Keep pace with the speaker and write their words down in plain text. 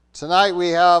Tonight we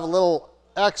have a little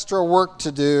extra work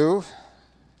to do.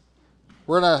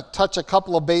 We're going to touch a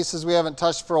couple of bases we haven't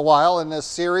touched for a while in this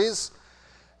series.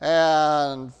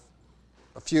 And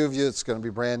a few of you, it's going to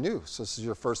be brand new, so this is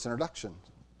your first introduction.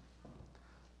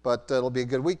 But it'll be a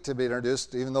good week to be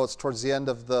introduced, even though it's towards the end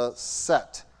of the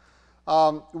set.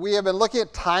 We have been looking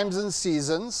at times and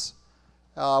seasons.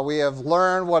 We have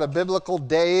learned what a biblical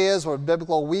day is, what a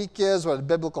biblical week is, what a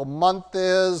biblical month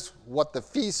is, what the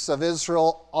feasts of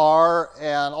Israel are,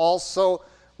 and also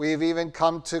we've even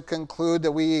come to conclude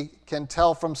that we can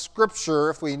tell from Scripture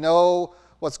if we know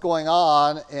what's going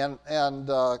on and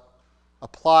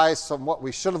apply some what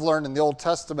we should have learned in the Old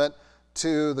Testament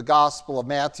to the Gospel of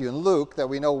Matthew and Luke, that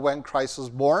we know when Christ was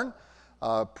born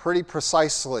pretty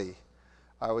precisely,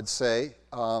 I would say,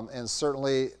 and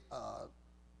certainly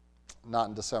not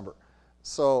in December.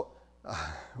 So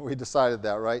we decided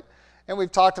that, right? And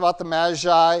we've talked about the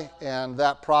Magi and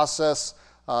that process,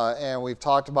 and we've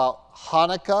talked about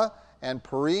Hanukkah and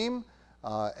Purim,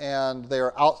 and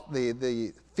they're out.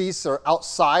 The feasts are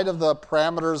outside of the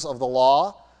parameters of the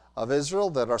law of Israel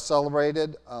that are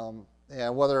celebrated,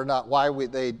 and whether or not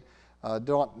they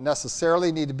don't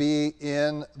necessarily need to be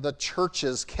in the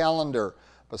church's calendar,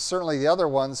 but certainly the other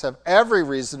ones have every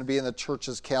reason to be in the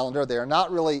church's calendar. They are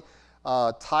not really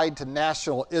tied to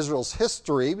national Israel's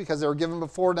history because they were given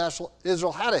before national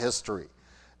Israel had a history.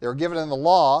 They were given in the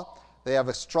law. They have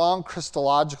a strong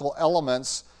Christological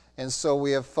elements, and so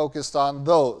we have focused on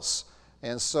those.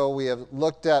 And so we have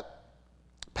looked at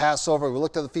Passover, we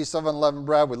looked at the Feast of Unleavened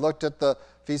Bread, we looked at the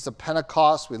Feast of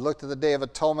Pentecost, we looked at the Day of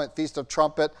Atonement, Feast of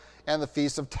Trumpet, and the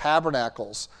Feast of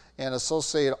Tabernacles, and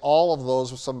associated all of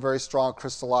those with some very strong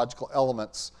Christological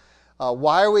elements.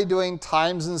 Why are we doing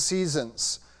times and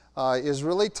seasons? Is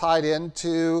really tied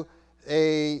into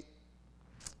a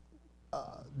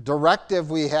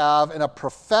directive we have in a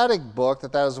prophetic book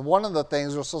that is one of the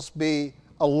things we're supposed to be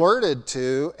alerted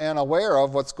to and aware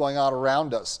of what's going on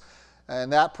around us.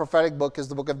 And that prophetic book is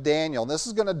the book of Daniel. And this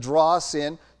is going to draw us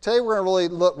in. Today we're going to really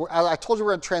look, I told you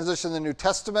we're going to transition to the New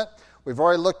Testament. We've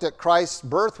already looked at Christ's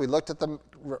birth. We looked at the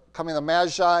coming of the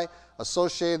Magi,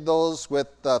 associated those with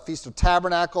the Feast of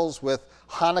Tabernacles, with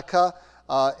Hanukkah,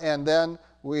 and then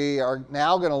we are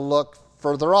now going to look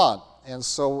further on. And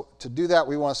so to do that,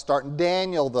 we want to start in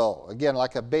Daniel, though. Again,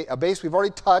 like a base we've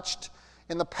already touched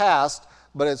in the past,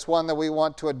 but it's one that we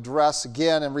want to address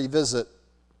again and revisit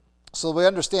so we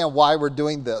understand why we're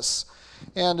doing this.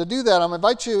 And to do that, I'm going to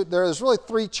invite you, there's really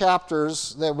 3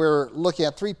 chapters that we're looking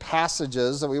at, 3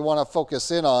 passages that we want to focus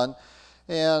in on.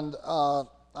 And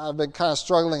I've been kind of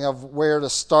struggling of where to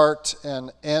start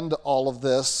and end all of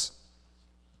this.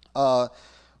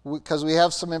 Because we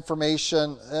have some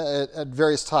information at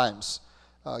various times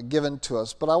given to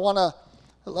us. But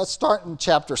let's start in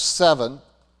chapter 7.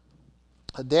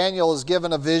 Daniel is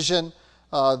given a vision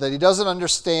that he doesn't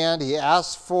understand. He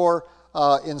asks for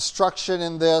instruction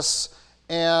in this,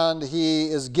 and he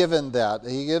is given that.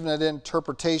 He's given an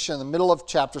interpretation in the middle of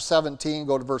chapter 17.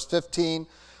 Go to verse 15.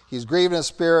 He's grieved in his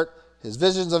spirit. His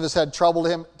visions of his head troubled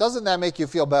him. Doesn't that make you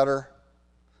feel better?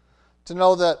 To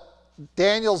know that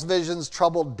Daniel's visions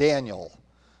troubled Daniel.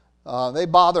 They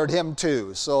bothered him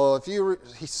too. So if you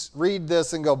read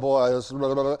this and go, boy,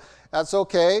 that's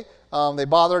okay. They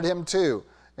bothered him too.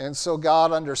 And so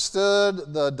God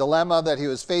understood the dilemma that he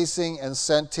was facing and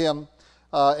sent him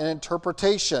an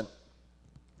interpretation.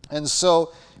 And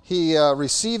so he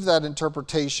received that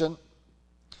interpretation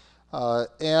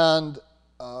and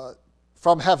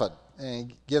from heaven.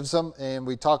 And he gives them, and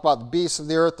we talk about the beasts of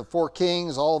the earth, the 4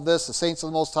 kings, all of this, the saints of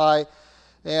the Most High,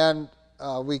 and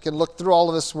we can look through all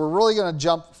of this. We're really going to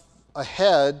jump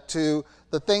ahead to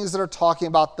the things that are talking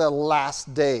about the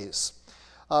last days.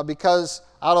 Because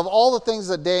out of all the things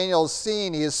that Daniel has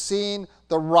seen, he has seen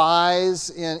the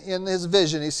rise in his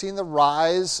vision. He's seen the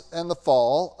rise and the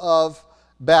fall of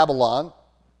Babylon,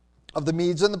 of the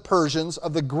Medes and the Persians,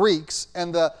 of the Greeks,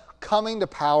 and the coming to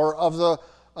power of the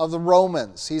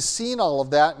Romans. He's seen all of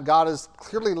that, and God has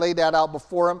clearly laid that out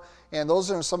before him. And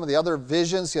those are some of the other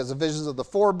visions. He has the visions of the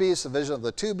 4 beasts, the vision of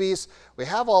the 2 beasts. We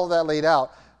have all of that laid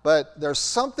out. But there's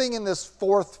something in this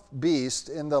 4th beast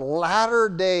in the latter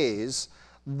days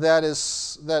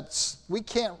that we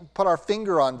can't put our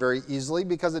finger on very easily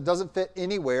because it doesn't fit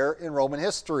anywhere in Roman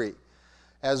history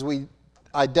as we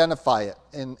identify it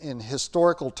in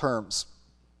historical terms.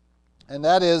 And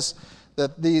that is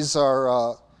that these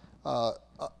are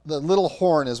the little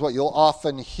horn is what you'll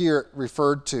often hear it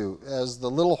referred to as the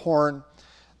little horn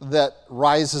that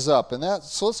rises up. And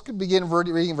so let's begin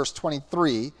reading verse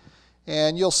 23.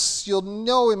 And you'll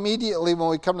know immediately when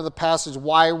we come to the passage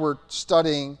why we're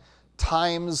studying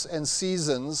times and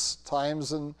seasons,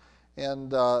 times and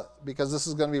and because this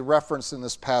is going to be referenced in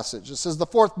this passage. It says, the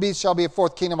fourth beast shall be a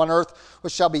fourth kingdom on earth,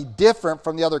 which shall be different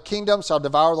from the other kingdoms, shall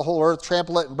devour the whole earth,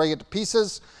 trample it, and bring it to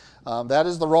pieces. That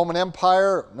is the Roman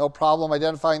Empire. No problem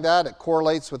identifying that. It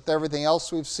correlates with everything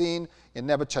else we've seen in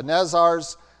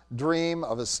Nebuchadnezzar's dream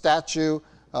of his statue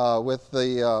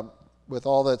with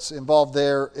all that's involved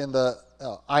there in the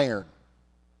iron.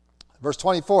 Verse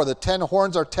 24, the 10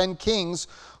 horns are 10 kings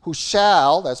who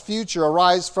shall, that's future,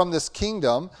 arise from this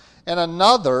kingdom, and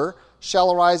another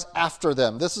shall arise after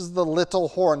them. This is the little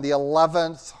horn, the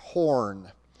 11th horn.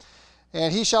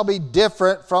 And he shall be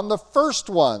different from the first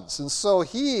ones. And so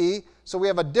we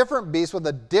have a different beast with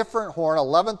a different horn,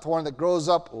 11th horn, that grows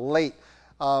up late.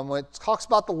 When it talks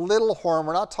about the little horn,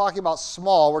 we're not talking about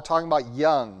small, we're talking about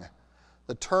young.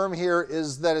 The term here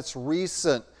is that it's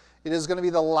recent. It is going to be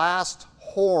the last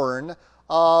horn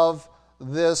of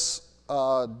this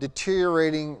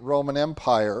deteriorating Roman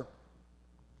Empire.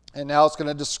 And now it's going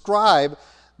to describe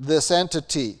this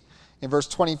entity. In verse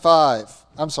 25,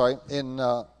 in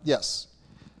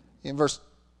verse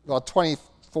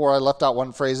 24, I left out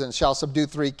one phrase, and shall subdue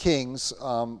 3 kings.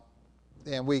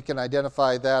 And we can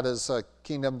identify that as a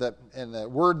kingdom that, and the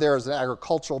word there is an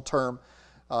agricultural term,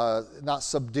 not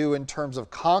subdue in terms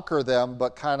of conquer them,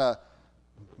 but kind of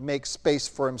make space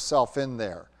for himself in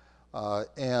there.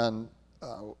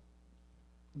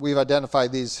 We've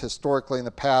identified these historically in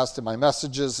the past in my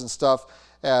messages and stuff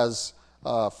as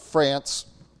France,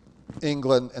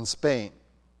 England, and Spain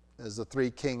as the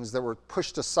 3 kings that were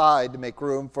pushed aside to make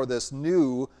room for this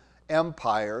new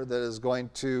empire that is going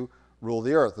to rule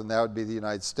the earth, and that would be the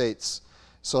United States.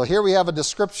 So here we have a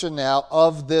description now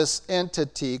of this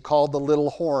entity called the little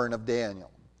horn of Daniel.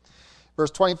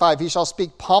 Verse 25, he shall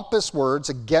speak pompous words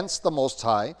against the Most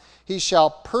High. He shall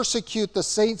persecute the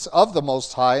saints of the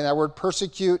Most High. And that word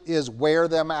persecute is wear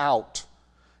them out.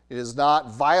 It is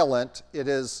not violent, it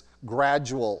is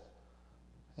gradual.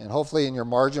 And hopefully in your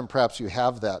margin perhaps you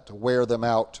have that, to wear them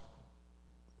out.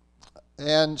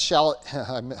 And shall,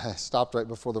 I stopped right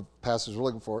before the passage we're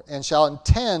looking for, and shall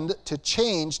intend to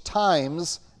change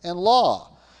times and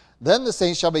law. Then the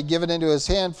saints shall be given into his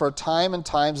hand for a time and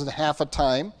times and half a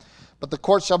time. But the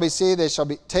court shall be seized, they shall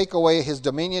take away his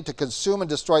dominion to consume and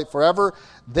destroy it forever.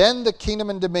 Then the kingdom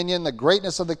and dominion, the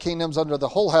greatness of the kingdoms under the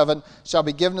whole heaven, shall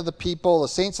be given to the people, the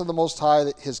saints of the Most High.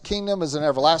 His kingdom is an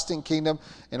everlasting kingdom,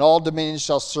 and all dominions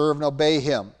shall serve and obey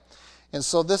him. And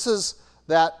so this is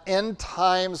that end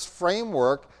times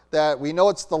framework that we know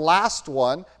it's the last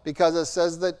one because it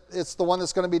says that it's the one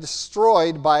that's going to be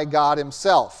destroyed by God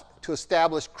himself to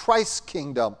establish Christ's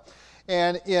kingdom.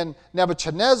 And in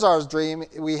Nebuchadnezzar's dream,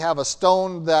 we have a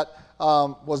stone that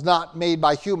was not made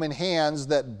by human hands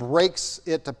that breaks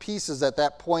it to pieces at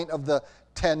that point of the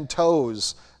 10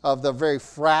 toes of the very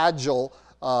fragile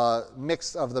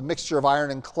mixture of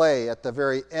iron and clay at the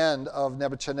very end of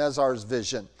Nebuchadnezzar's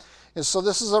vision. And so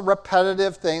this is a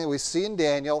repetitive thing that we see in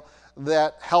Daniel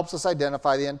that helps us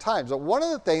identify the end times. But one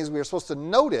of the things we are supposed to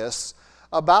notice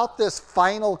about this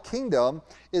final kingdom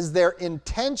is their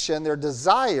intention, their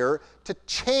desire to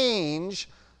change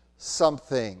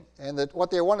something. And that what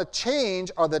they want to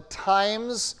change are the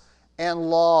times and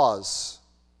laws.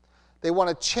 They want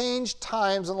to change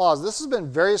times and laws. This has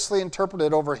been variously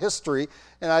interpreted over history,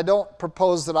 and I don't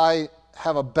propose that I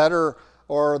have a better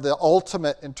or the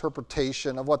ultimate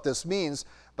interpretation of what this means,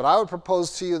 but I would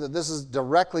propose to you that this is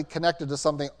directly connected to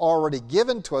something already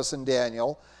given to us in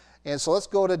Daniel. And so let's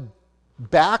go to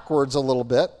backwards a little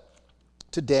bit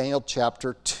to Daniel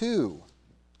chapter 2.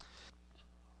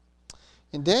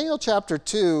 In Daniel chapter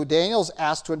 2, Daniel's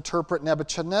asked to interpret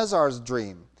Nebuchadnezzar's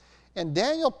dream. And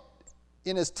Daniel,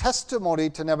 in his testimony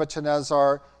to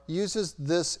Nebuchadnezzar, uses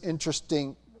this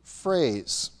interesting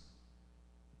phrase.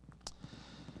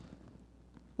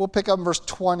 We'll pick up in verse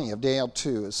 20 of Daniel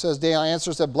 2. It says, Daniel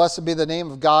answers that blessed be the name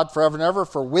of God forever and ever,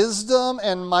 for wisdom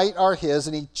and might are his,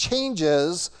 and he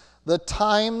changes the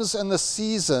times and the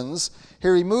seasons. He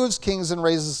removes kings and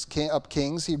raises up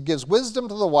kings. He gives wisdom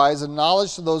to the wise and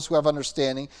knowledge to those who have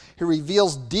understanding. He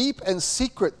reveals deep and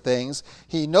secret things.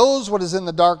 He knows what is in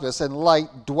the darkness, and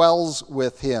light dwells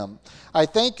with him. I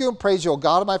thank you and praise you, O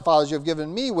God of my fathers. You have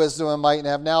given me wisdom and might, and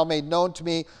have now made known to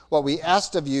me what we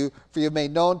asked of you, for you have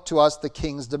made known to us the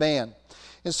king's demand.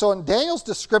 And so in Daniel's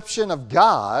description of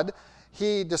God,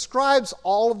 he describes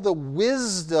all of the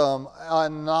wisdom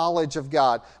and knowledge of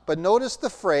God. But notice the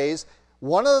phrase,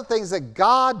 one of the things that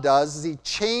God does is he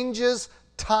changes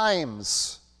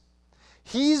times.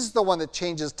 He's the one that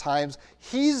changes times.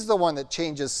 He's the one that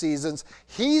changes seasons.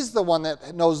 He's the one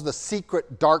that knows the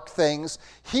secret dark things.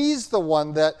 He's the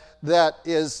one that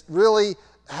is really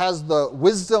has the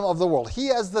wisdom of the world. He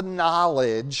has the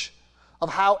knowledge of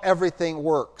how everything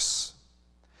works.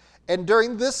 And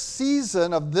during this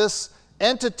season of this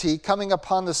entity coming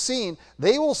upon the scene,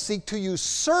 they will seek to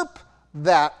usurp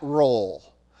that role.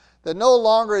 That no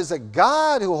longer is it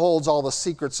God who holds all the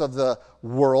secrets of the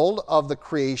world, of the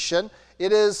creation.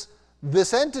 It is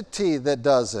this entity that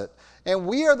does it. And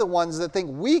we are the ones that think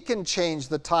we can change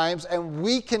the times and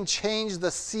we can change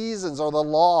the seasons or the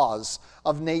laws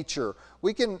of nature.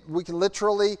 We can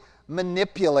literally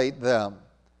manipulate them,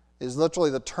 is literally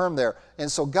the term there.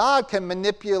 And so God can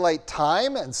manipulate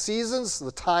time and seasons,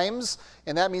 the times,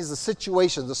 and that means the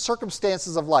situations, the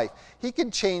circumstances of life. He can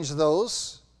change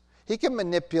those. He can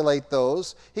manipulate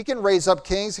those. He can raise up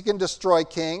kings. He can destroy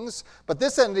kings. But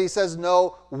this entity says,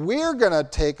 no, we're going to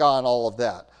take on all of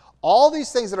that. All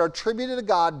these things that are attributed to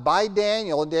God by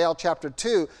Daniel in Daniel chapter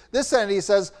 2, this entity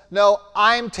says, no,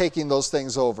 I'm taking those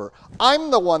things over.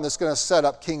 I'm the one that's going to set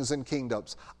up kings and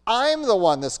kingdoms. I'm the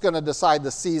one that's going to decide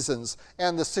the seasons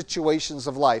and the situations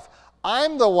of life.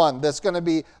 I'm the one that's going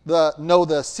to know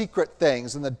the secret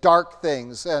things and the dark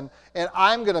things, and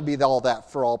I'm going to be all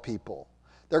that for all people.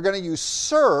 They're going to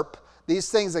usurp these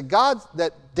things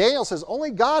that Daniel says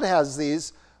only God has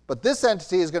these, but this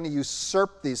entity is going to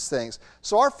usurp these things.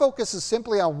 So our focus is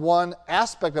simply on one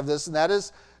aspect of this, and that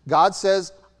is God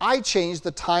says, I change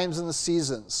the times and the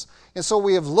seasons. And so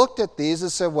we have looked at these and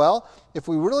said, well, if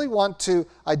we really want to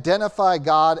identify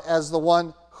God as the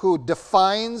one who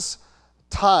defines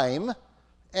time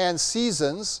and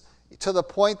seasons to the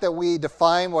point that we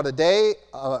define what a day,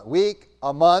 a week,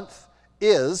 a month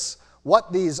is,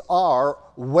 what these are,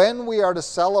 when we are to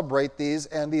celebrate these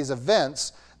and these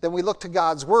events, then we look to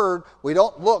God's Word. We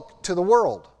don't look to the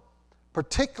world,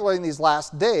 particularly in these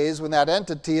last days when that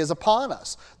entity is upon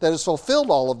us, that has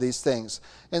fulfilled all of these things.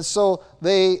 And so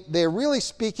they're really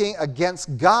speaking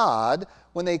against God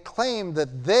when they claim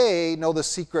that they know the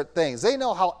secret things. They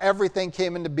know how everything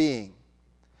came into being.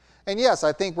 And yes,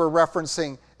 I think we're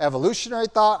referencing evolutionary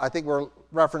thought. I think we're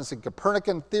referencing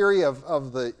Copernican theory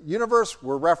of the universe.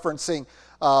 We're referencing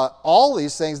all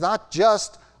these things, not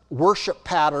just worship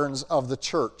patterns of the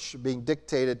church being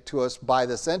dictated to us by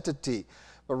this entity.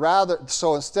 But rather,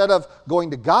 so instead of going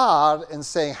to God and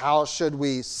saying, how should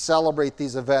we celebrate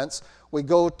these events, we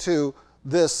go to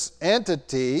this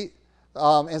entity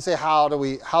and say,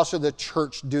 how should the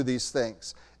church do these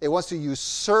things? It wants to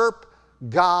usurp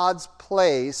God's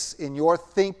place in your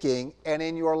thinking and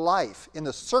in your life, in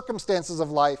the circumstances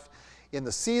of life, in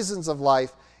the seasons of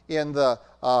life, in the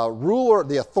ruler,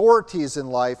 the authorities in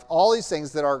life, all these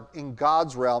things that are in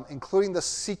God's realm, including the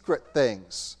secret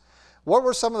things. What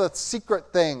were some of the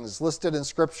secret things listed in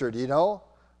Scripture? Do you know?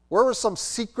 Where were some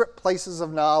secret places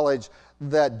of knowledge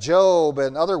that Job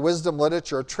and other wisdom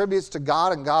literature attributes to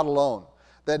God and God alone?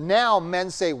 That now men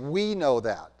say, we know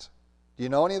that. Do you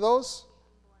know any of those?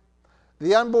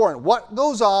 The unborn. What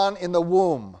goes on in the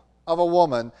womb of a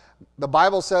woman? The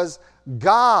Bible says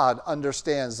God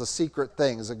understands the secret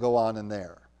things that go on in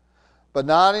there. But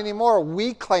not anymore.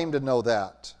 We claim to know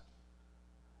that.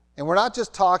 And we're not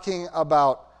just talking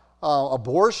about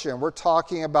abortion. We're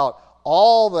talking about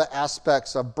all the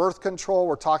aspects of birth control.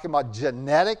 We're talking about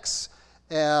genetics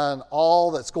and all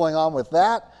that's going on with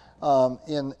that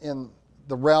in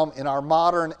the realm in our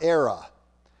modern era.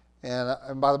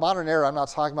 And by the modern era, I'm not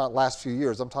talking about the last few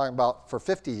years. I'm talking about for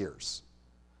 50 years,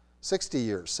 60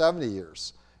 years, 70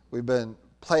 years. We've been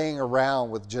playing around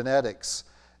with genetics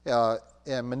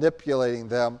and manipulating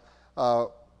them.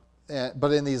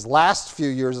 But in these last few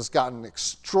years, it's gotten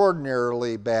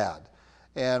extraordinarily bad.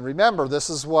 And remember, this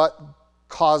is what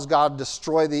caused God to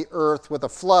destroy the earth with a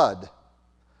flood,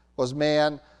 was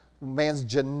man's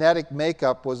genetic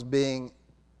makeup was being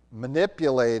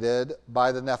manipulated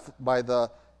by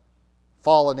the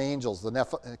fallen angels,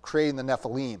 creating the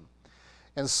Nephilim.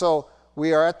 And so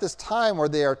we are at this time where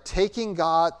they are taking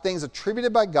God, things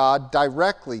attributed by God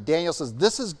directly. Daniel says,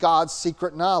 this is God's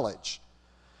secret knowledge.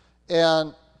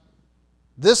 And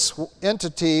this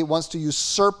entity wants to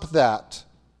usurp that.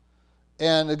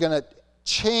 And they're going to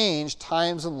change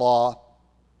times and law.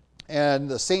 And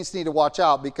the saints need to watch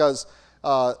out because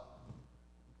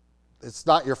it's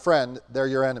not your friend, they're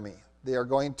your enemy. They are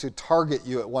going to target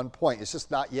you at one point. It's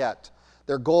just not yet.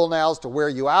 Their goal now is to wear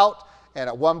you out, and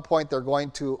at one point they're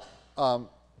going to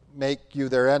make you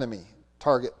their enemy,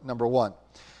 target number one.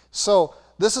 So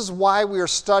this is why we are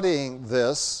studying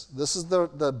this. This is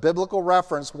the biblical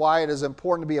reference, why it is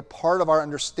important to be a part of our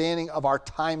understanding of our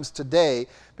times today,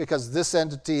 because this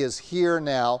entity is here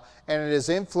now, and it is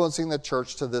influencing the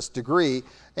church to this degree,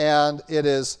 and it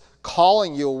is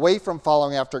calling you away from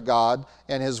following after God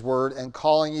and His Word and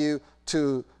calling you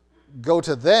to go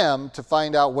to them to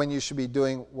find out when you should be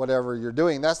doing whatever you're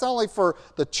doing. That's not only for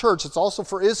the church, it's also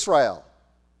for Israel.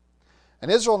 And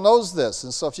Israel knows this.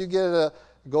 And so if you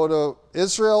go to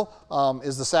Israel,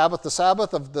 is the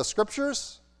Sabbath of the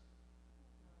Scriptures?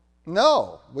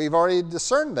 No, we've already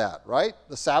discerned that, right?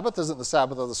 The Sabbath isn't the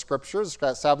Sabbath of the Scriptures.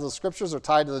 The Sabbath of the Scriptures are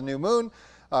tied to the new moon,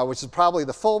 which is probably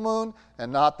the full moon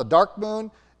and not the dark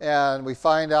moon. And we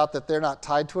find out that they're not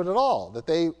tied to it at all, that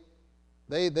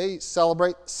they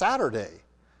celebrate Saturday,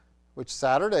 which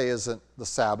Saturday isn't the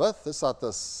Sabbath. It's not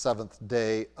the seventh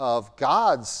day of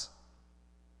God's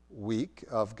week,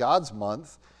 of God's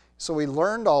month. So we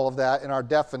learned all of that in our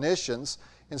definitions.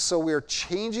 And so we're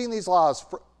changing these laws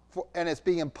and it's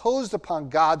being imposed upon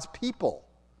God's people,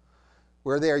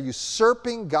 where they are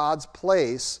usurping God's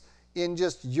place in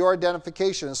just your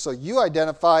identification. So you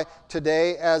identify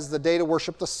today as the day to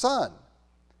worship the sun,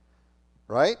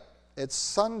 right? It's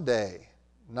Sunday,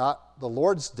 not the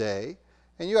Lord's day.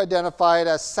 And you identify it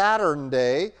as Saturn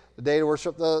Day, the day to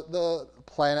worship the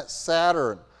planet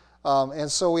Saturn. And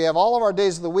so we have all of our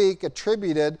days of the week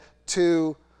attributed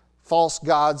to false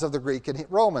gods of the Greek and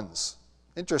Romans.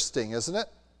 Interesting, isn't it?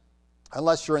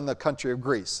 Unless you're in the country of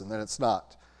Greece, and then it's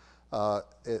not.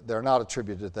 They're not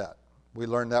attributed to that. We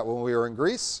learned that when we were in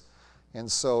Greece.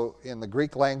 And so in the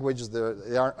Greek language,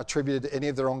 they aren't attributed to any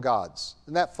of their own gods.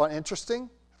 Isn't that fun, interesting?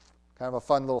 Kind of a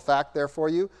fun little fact there for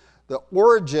you. The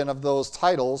origin of those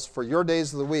titles for your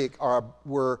days of the week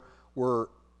were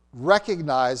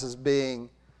recognized as being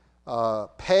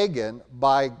pagan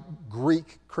by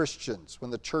Greek Christians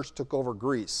when the church took over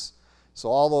Greece. So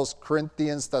all those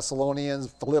Corinthians,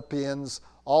 Thessalonians, Philippians,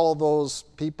 all of those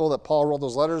people that Paul wrote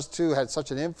those letters to had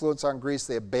such an influence on Greece,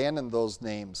 they abandoned those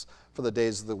names for the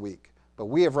days of the week. But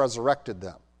we have resurrected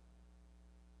them.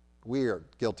 We are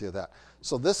guilty of that.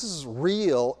 So this is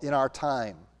real in our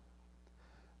time.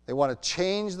 They want to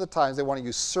change the times. They want to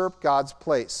usurp God's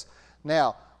place.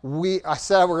 Now, I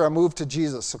said we're going to move to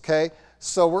Jesus, okay?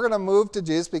 So we're going to move to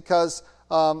Jesus because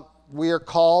we are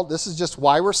called, this is just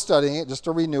why we're studying it, just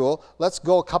a renewal. Let's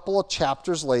go a couple of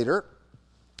chapters later,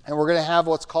 and we're going to have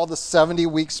what's called the 70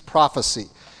 weeks prophecy.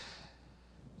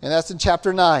 And that's in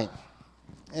chapter 9.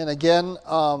 And again,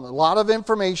 a lot of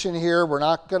information here. We're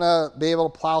not going to be able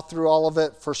to plow through all of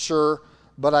it for sure,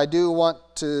 but I do want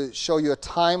to show you a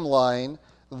timeline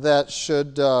that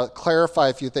should clarify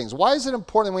a few things. Why is it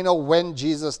important that we know when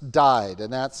Jesus died?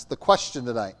 And that's the question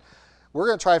tonight. We're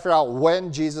going to try to figure out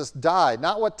when Jesus died.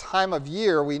 Not what time of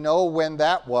year. We know when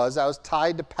that was. That was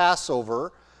tied to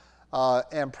Passover.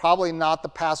 And probably not the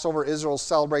Passover Israel's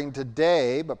celebrating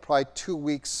today, but probably 2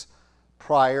 weeks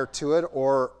prior to it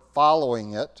or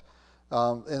following it.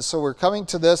 And so we're coming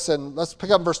to this, and let's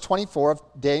pick up verse 24 of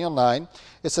Daniel 9.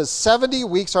 It says, 70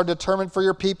 weeks are determined for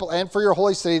your people and for your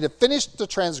holy city to finish the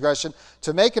transgression,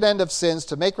 to make an end of sins,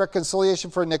 to make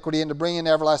reconciliation for iniquity, and to bring in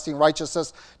everlasting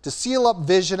righteousness, to seal up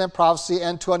vision and prophecy,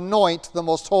 and to anoint the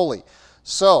most holy.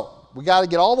 So we got to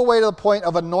get all the way to the point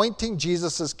of anointing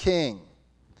Jesus as king.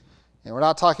 And we're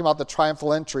not talking about the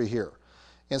triumphal entry here.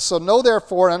 And so know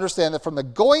therefore and understand that from the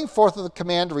going forth of the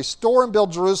command to restore and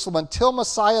build Jerusalem until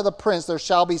Messiah the Prince, there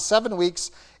shall be 7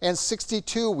 weeks and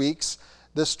 62 weeks.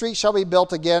 The street shall be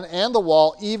built again and the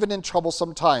wall, even in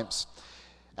troublesome times.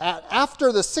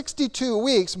 After the 62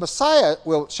 weeks, Messiah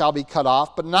shall be cut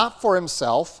off, but not for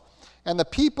himself. And the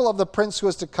people of the prince who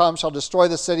is to come shall destroy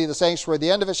the city, the sanctuary. The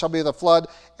end of it shall be the flood.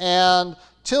 And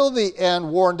till the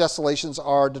end, war and desolations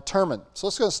are determined. So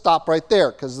let's go stop right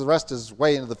there because the rest is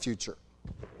way into the future.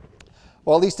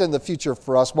 Well, at least in the future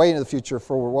for us, way into the future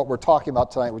for what we're talking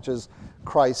about tonight, which is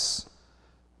Christ's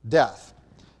death.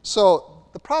 So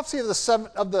the prophecy of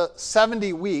the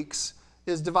 70 weeks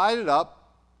is divided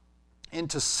up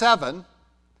into 7,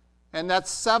 and that's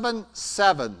 7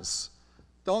 sevens.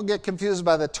 Don't get confused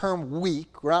by the term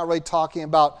week. We're not really talking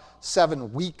about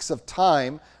 7 weeks of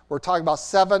time. We're talking about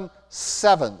 7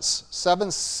 sevens.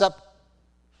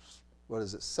 What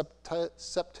is it?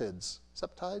 Septides?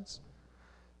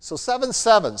 So 7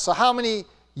 sevens. So how many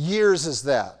years is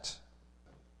that?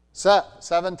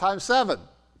 7 times 7.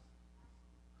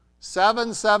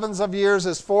 7 sevens of years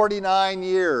is 49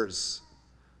 years,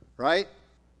 right?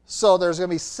 So there's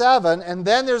going to be 7, and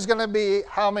then there's going to be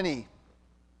how many?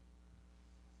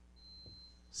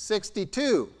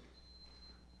 62.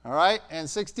 All right, and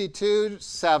 62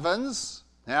 sevens,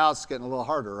 now it's getting a little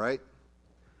harder, right?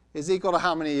 Is equal to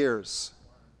how many years?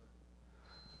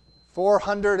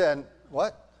 400 and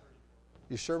what?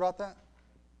 You sure about that?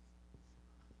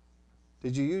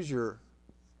 Did you use your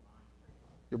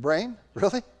brain?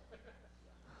 Really?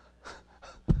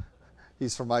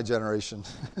 He's from my generation.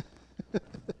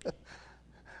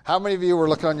 How many of you were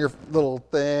looking on your little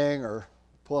thing or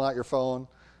pulling out your phone?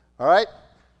 All right,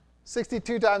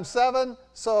 62 times 7.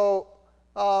 So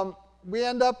we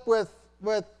end up with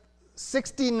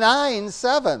 69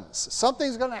 sevens.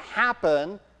 Something's going to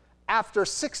happen after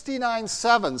 69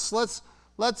 sevens. Let's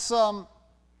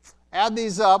add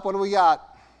these up. What do we got?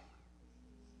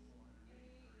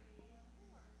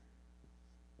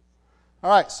 All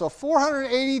right, so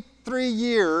 483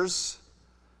 years,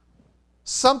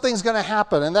 something's going to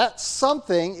happen, and that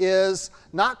something is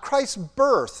not Christ's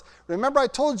birth. Remember I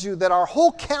told you that our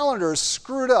whole calendar is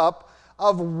screwed up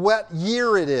of what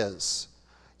year it is.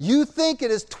 You think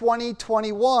it is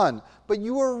 2021, but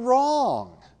you are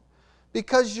wrong,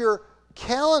 because your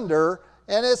calendar,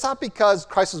 and it's not because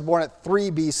Christ was born at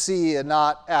 3 BC and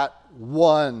not at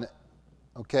 1,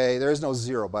 okay? There is no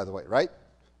 0, by the way, right?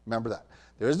 Remember that.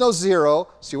 There is no 0,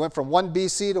 so you went from 1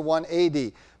 BC to 1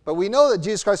 AD. But we know that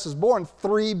Jesus Christ was born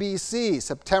 3 BC,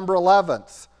 September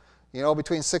 11th,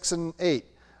 between 6 and 8.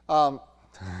 Some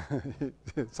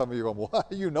of you go,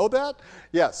 what? You know that?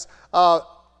 Yes.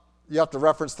 You have to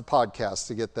reference the podcast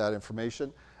to get that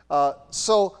information. But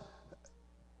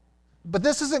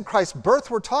this isn't Christ's birth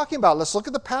we're talking about. Let's look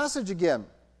at the passage again.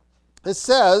 It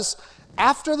says,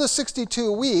 after the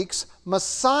 62 weeks,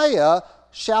 Messiah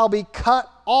shall be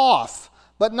cut off,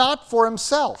 but not for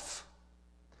himself.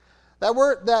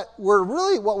 What we're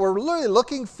really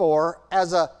looking for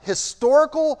as a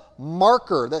historical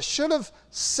marker that should have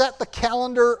set the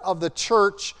calendar of the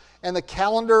church and the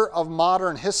calendar of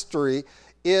modern history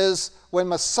is when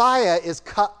Messiah is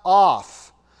cut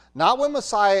off. Not when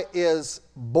Messiah is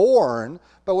born,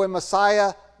 but when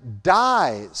Messiah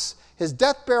dies. His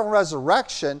death, burial, and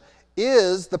resurrection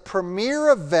is the premier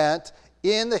event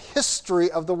in the history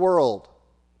of the world.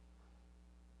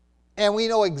 And we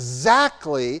know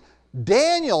exactly,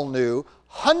 Daniel knew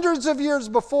hundreds of years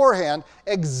beforehand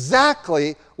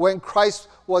exactly when Christ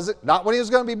was, not when he was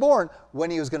going to be born, when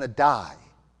he was going to die.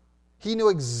 He knew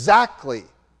exactly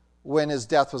when his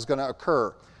death was going to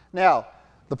occur. Now,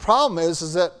 the problem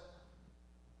is that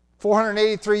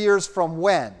 483 years from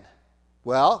when?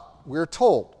 Well, we're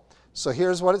told. So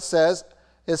here's what it says.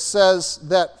 It says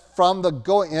that from the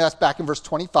going, and that's back in verse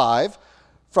 25,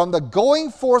 from the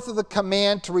going forth of the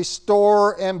command to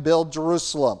restore and build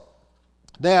Jerusalem.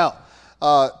 Now,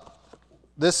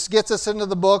 this gets us into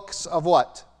the books of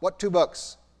what? What 2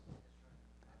 books?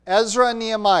 Ezra and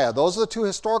Nehemiah. Those are the 2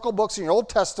 historical books in your Old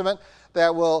Testament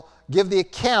that will give the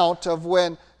account of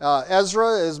when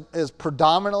Ezra is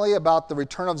predominantly about the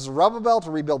return of Zerubbabel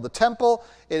to rebuild the temple.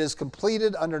 It is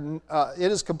completed, and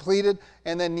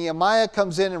then Nehemiah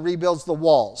comes in and rebuilds the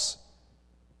walls.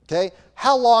 Okay?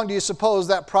 How long do you suppose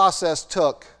that process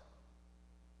took?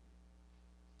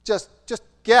 Just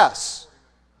guess.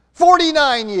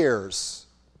 49 years.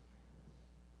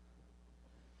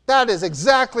 That is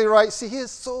exactly right. See,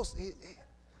 it's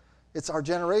our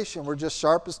generation. We're just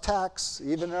sharp as tacks,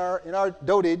 even in our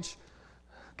dotage.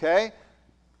 Okay?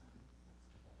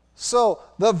 So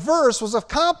the verse was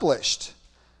accomplished.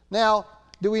 Now,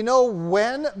 do we know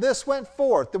when this went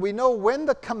forth? Do we know when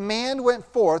the command went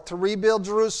forth to rebuild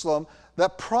Jerusalem, the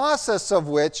process of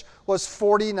which was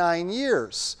 49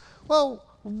 years? Well,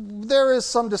 there is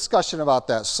some discussion about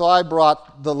that. So I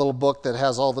brought the little book that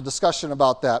has all the discussion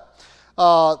about that.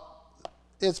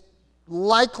 It's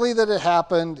likely that it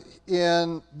happened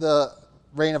in the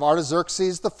reign of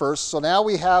Artaxerxes I. So now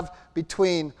we have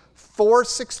between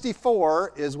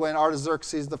 464 is when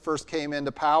Artaxerxes I came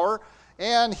into power,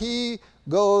 and he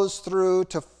goes through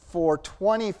to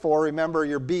 424. Remember,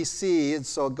 you're BC, and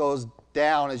so it goes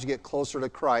down as you get closer to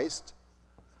Christ.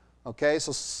 Okay,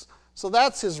 so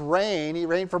that's his reign. He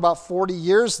reigned for about 40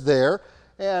 years there,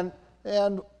 and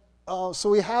so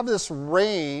we have this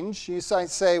range. You might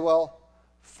say, well,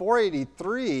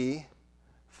 483,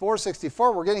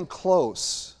 464, we're getting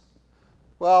close.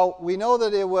 Well, we know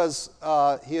that it was,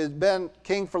 he had been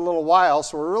king for a little while,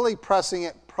 so we're really pressing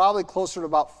it probably closer to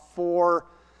about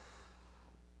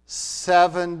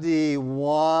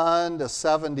 471 to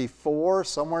 74,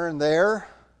 somewhere in there.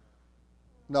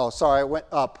 No, sorry, I went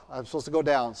up. I'm supposed to go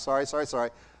down. Sorry.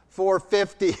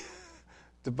 450.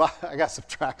 I got to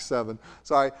subtract 7.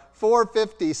 Sorry.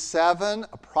 457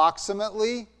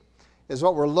 approximately is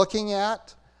what we're looking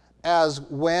at as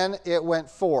when it went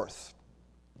forth.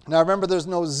 Now remember, there's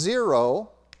no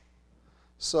 0.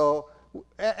 So,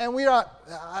 and I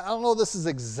don't know if this is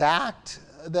exact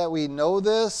that we know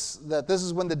this, that this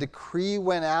is when the decree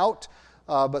went out.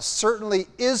 But certainly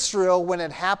Israel, when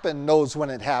it happened, knows when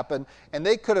it happened. And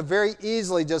they could have very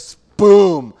easily just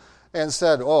boom and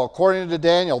said, oh, according to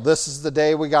Daniel, this is the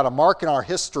day we got to mark in our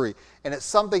history. And it's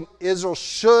something Israel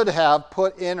should have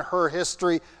put in her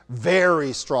history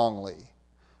very strongly.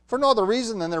 For no other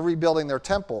reason than they're rebuilding their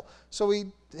temple. So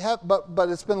but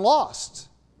it's been lost.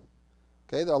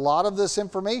 Okay, a lot of this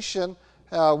information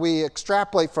we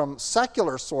extrapolate from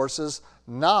secular sources,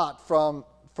 not from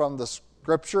the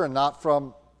Scripture and not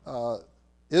from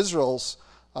Israel's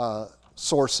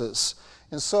sources.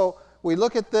 And so we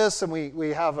look at this and we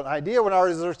have an idea when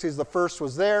Artaxerxes the first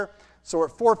was there. So we're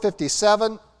at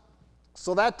 457.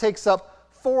 So that takes up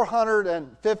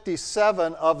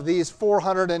 457 of these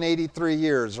 483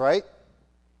 years, right?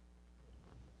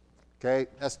 Okay,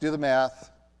 let's do the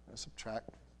math. Let's subtract.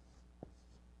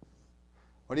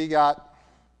 What do you got?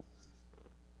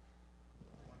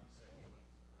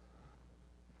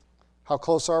 How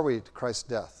close are we to Christ's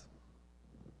death?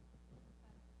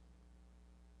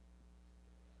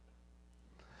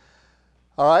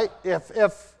 All right, if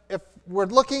we're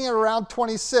looking at around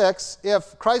 26,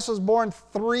 if Christ was born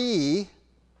 3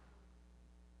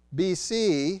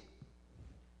 BC,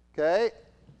 okay,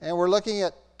 and we're looking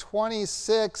at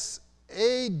 26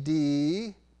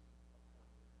 AD,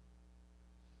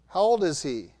 how old is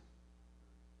he?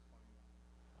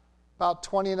 About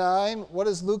 29. What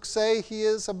does Luke say he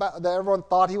is about, that everyone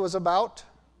thought he was about?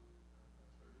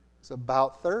 It's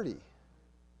about 30.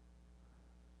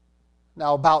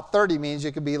 Now, about 30 means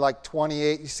you could be like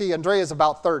 28. You see, Andrea's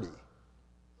about 30.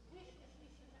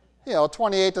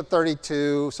 28 to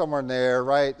 32, somewhere in there,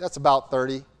 right? That's about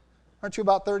 30. Aren't you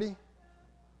about 30?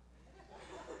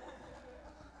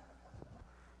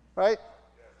 Right?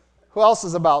 Who else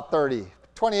is about 30?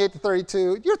 28 to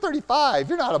 32. You're 35.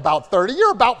 You're not about 30.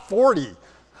 You're about 40.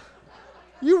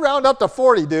 You round up to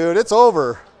 40, dude. It's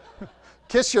over.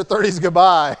 Kiss your 30s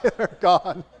goodbye. They're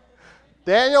gone.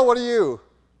 Daniel, what are you?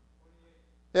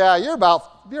 Yeah, you're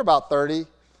about 30.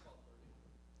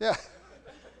 Yeah.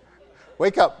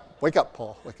 Wake up,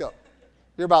 Paul. Wake up.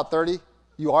 You're about 30.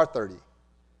 You are 30.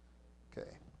 Okay.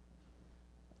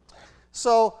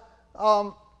 So,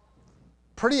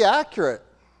 pretty accurate,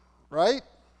 right?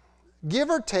 Give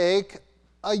or take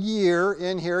a year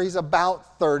in here, he's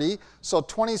about 30. So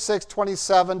 26,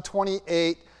 27,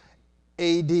 28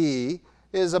 AD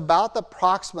is about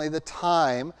approximately the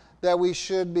time that we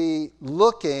should be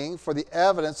looking for the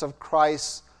evidence of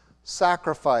Christ's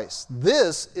sacrifice.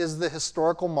 This is the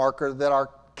historical marker that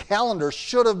our calendar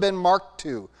should have been marked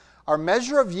to. Our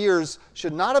measure of years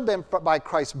should not have been by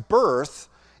Christ's birth.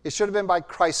 It should have been by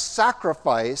Christ's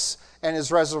sacrifice and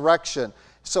his resurrection.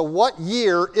 So what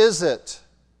year is it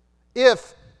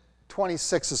if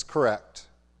 26 is correct?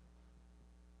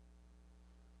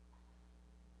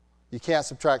 You can't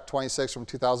subtract 26 from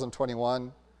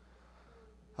 2021.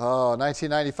 Oh,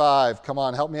 1995. Come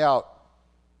on, help me out.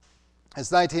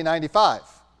 It's 1995.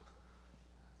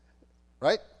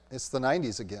 Right? It's the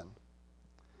 90s again.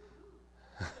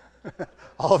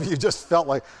 All of you just felt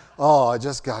like, oh, I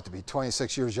just got to be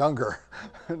 26 years younger.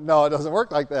 No, it doesn't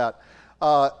work like that.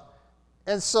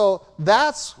 And so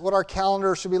that's what our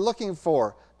calendar should be looking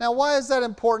for. Now, why is that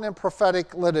important in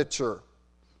prophetic literature?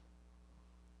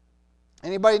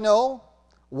 Anybody know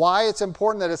why it's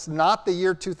important that it's not the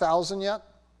year 2000 yet?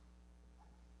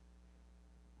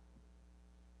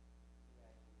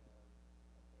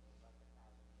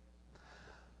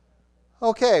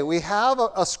 Okay, we have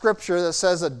a scripture that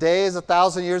says a day is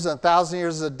 1,000 years and 1,000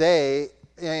 years is a day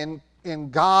in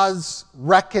God's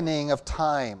reckoning of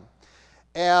time.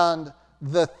 And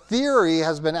the theory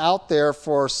has been out there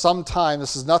for some time,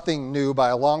 this is nothing new by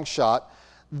a long shot,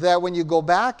 that when you go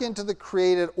back into the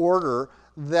created order,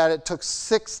 that it took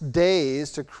 6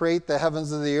 days to create the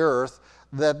heavens and the earth,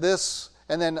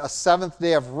 and then a seventh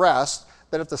day of rest,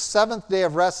 that if the seventh day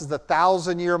of rest is the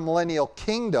 1,000-year millennial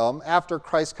kingdom after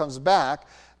Christ comes back,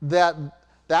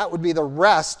 that would be the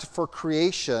rest for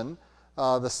creation,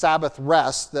 the Sabbath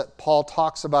rest that Paul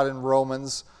talks about in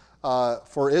Romans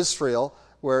for Israel,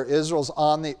 where Israel's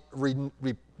on the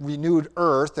renewed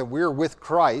earth and we're with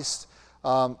Christ.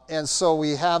 And so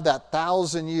we have that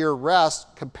 1,000-year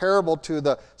rest comparable to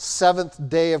the seventh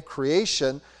day of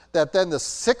creation, that then the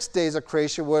 6 days of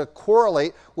creation would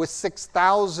correlate with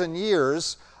 6,000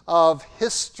 years of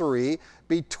history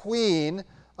between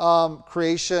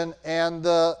creation and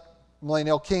the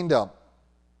millennial kingdom.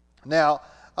 Now,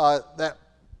 that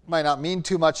might not mean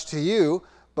too much to you,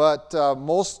 but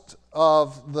most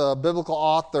of the biblical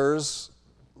authors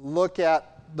look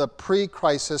at the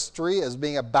pre-Christ history as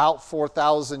being about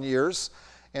 4,000 years,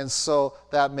 and so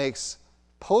that makes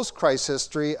post-Christ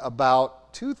history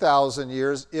about 2,000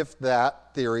 years if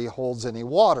that theory holds any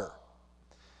water.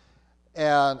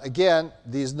 And again,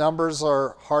 these numbers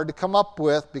are hard to come up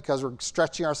with because we're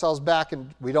stretching ourselves back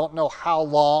and we don't know how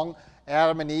long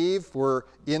Adam and Eve were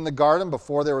in the garden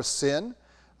before there was sin.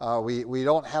 We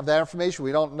don't have that information.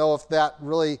 We don't know if that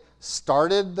really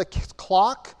started the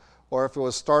clock, or if it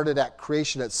was started at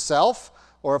creation itself,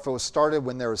 or if it was started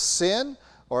when there was sin,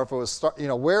 or if it was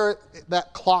where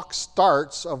that clock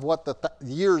starts of what the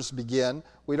years begin.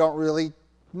 We don't really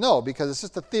know, because it's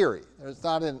just a theory. You're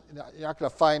not going to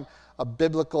find a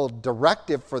biblical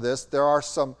directive for this. There are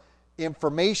some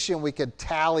information we could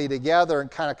tally together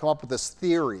and kind of come up with this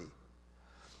theory.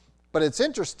 But it's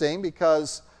interesting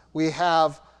because we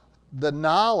have the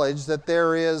knowledge that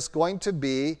there is going to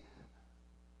be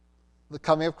the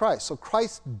coming of Christ. So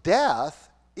Christ's death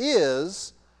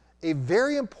is a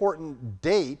very important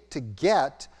date to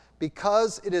get,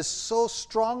 because it is so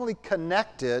strongly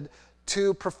connected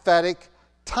to prophetic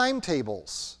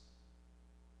timetables.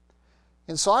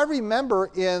 And so I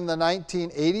remember in the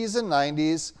 1980s and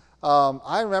 90s,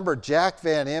 I remember Jack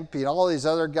Van Impe and all these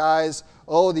other guys,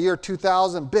 the year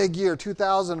 2000, big year,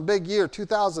 2000, big year,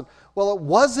 2000. Well, it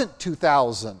wasn't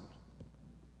 2000.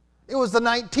 It was the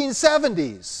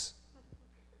 1970s.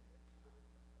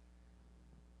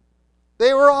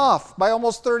 They were off by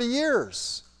almost 30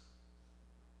 years.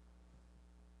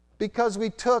 Because we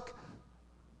took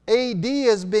AD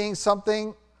as being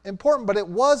something important, but it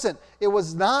wasn't. It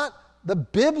was not the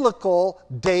biblical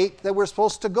date that we're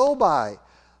supposed to go by.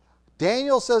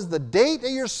 Daniel says the date that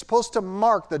you're supposed to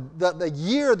mark, the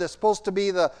year that's supposed to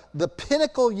be the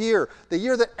pinnacle year, the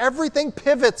year that everything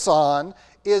pivots on,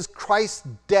 is Christ's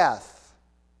death.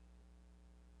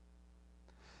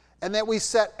 And that we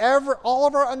set all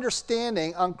of our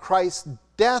understanding on Christ's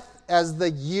death as the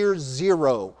year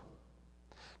zero.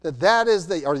 That is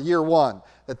year one.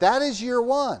 That is year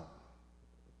one.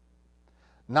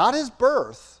 Not his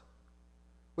birth,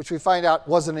 which we find out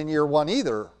wasn't in year one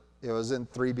either. It was in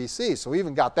 3 BC, so we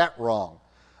even got that wrong.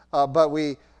 But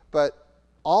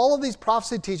all of these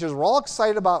prophecy teachers were all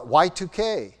excited about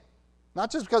Y2K. Not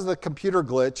just because of the computer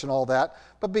glitch and all that,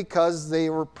 but because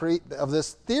they were of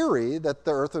this theory that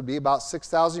the earth would be about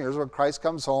 6,000 years when Christ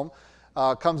comes home,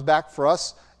 comes back for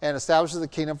us, and establishes the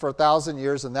kingdom for 1,000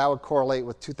 years, and that would correlate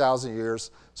with 2,000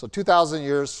 years. So 2,000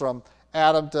 years from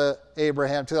Adam to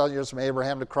Abraham, 2,000 years from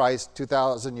Abraham to Christ,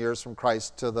 2,000 years from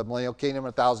Christ to the millennial kingdom,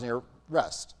 and 1,000-year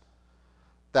rest.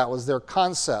 That was their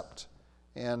concept.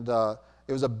 And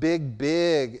it was a big,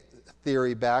 big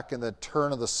theory back in the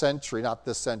turn of the century, not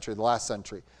this century, the last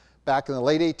century. Back in the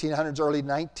late 1800s, early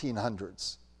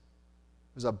 1900s.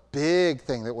 It was a big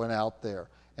thing that went out there.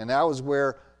 And that was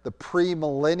where the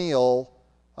premillennial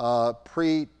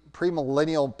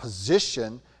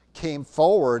position came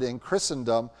forward in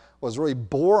Christendom, was really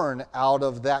born out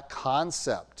of that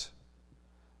concept,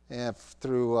 and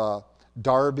through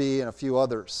Darby and a few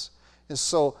others. And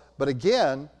so, but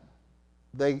again,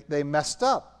 they messed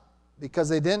up because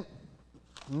they didn't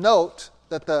note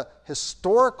that the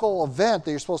historical event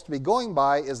that you're supposed to be going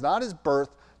by is not his birth,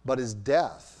 but his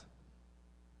death.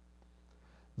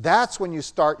 That's when you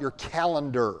start your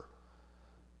calendar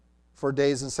for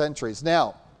days and centuries.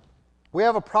 Now, we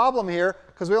have a problem here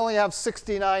because we only have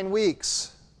 69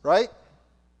 weeks, right?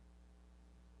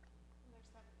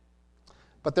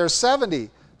 But there's 70.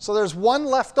 So there's one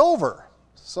left over.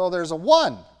 So there's a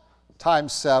 1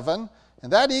 times 7,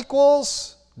 and that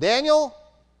equals, Daniel,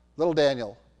 little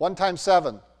Daniel, 1 times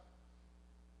 7.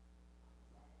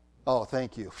 Oh,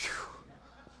 thank you. Whew.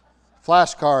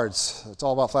 Flashcards. It's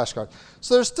all about flashcards.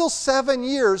 So there's still 7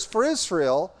 years for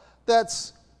Israel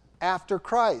that's after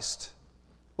Christ.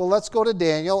 Well, let's go to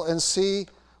Daniel and see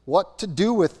what to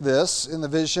do with this in the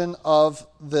vision of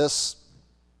this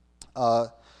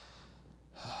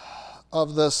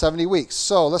of the 70 weeks.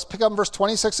 So let's pick up in verse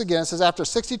 26 again. It says, after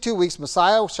 62 weeks,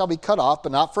 Messiah shall be cut off,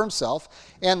 but not for himself.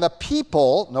 And the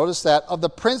people, notice that, of the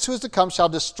prince who is to come shall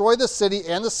destroy the city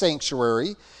and the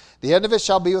sanctuary. The end of it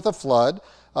shall be with a flood.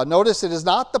 Notice it is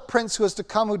not the prince who is to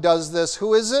come who does this.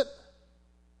 Who is it?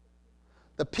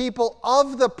 The people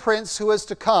of the prince who is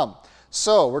to come.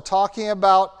 So we're talking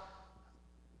about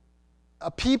a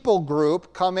people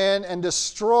group come in and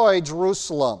destroy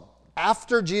Jerusalem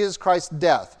after Jesus Christ's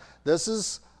death. This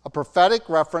is a prophetic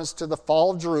reference to the fall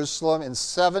of Jerusalem in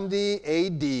 70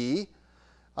 AD.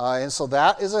 And so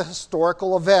that is a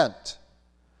historical event.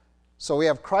 So we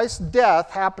have Christ's death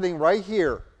happening right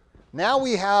here. Now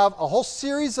we have a whole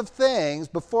series of things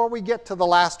before we get to the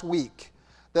last week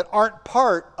that aren't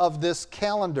part of this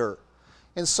calendar.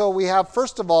 And so we have,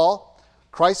 first of all,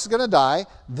 Christ is going to die.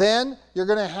 Then you're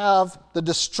going to have the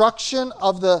destruction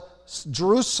of the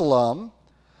Jerusalem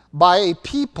by a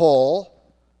people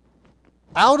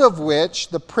out of which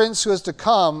the prince who is to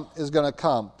come is going to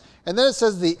come. And then it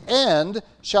says the end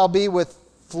shall be with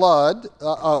flood,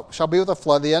 shall be with a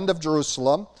flood, the end of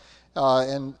Jerusalem.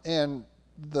 And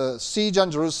the siege on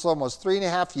Jerusalem was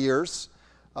 3.5 years,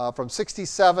 from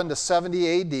 67 to 70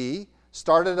 A.D.,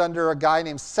 started under a guy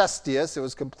named Cestius. It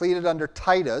was completed under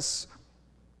Titus,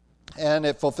 and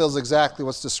it fulfills exactly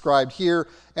what's described here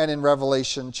and in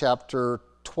Revelation chapter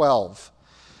 12.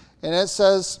 And it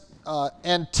says,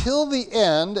 until the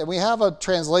end, and we have a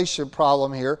translation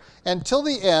problem here, until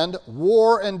the end,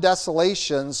 war and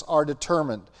desolations are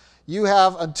determined. You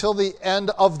have until the end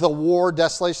of the war,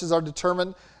 desolations are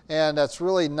determined, and that's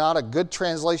really not a good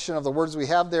translation of the words we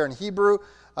have there in Hebrew.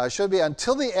 It should be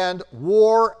until the end,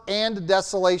 war and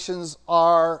desolations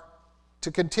are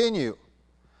to continue.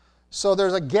 So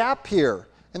there's a gap here,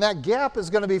 and that gap is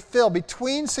going to be filled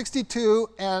between 62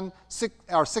 and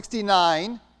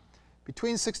 69,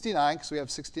 between 69, because we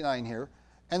have 69 here,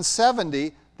 and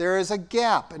 70, there is a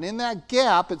gap. And in that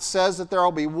gap, it says that there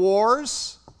will be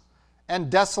wars and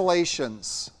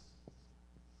desolations.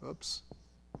 Oops.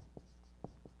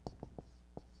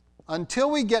 Until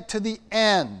we get to the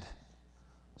end.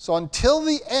 So until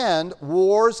the end,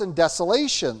 wars and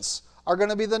desolations are going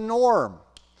to be the norm.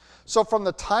 So from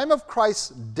the time of Christ's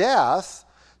death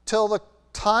till the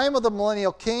time of the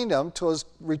millennial kingdom, to his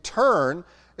return,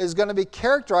 is going to be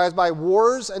characterized by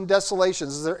wars and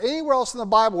desolations. Is there anywhere else in the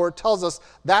Bible where it tells us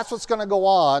that's what's going to go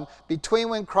on between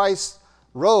when Christ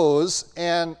rose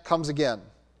and comes again?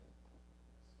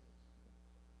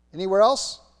 Anywhere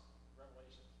else?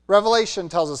 Revelation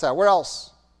tells us that. Where else?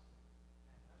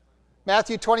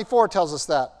 Matthew 24 tells us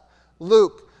that.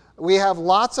 Luke. We have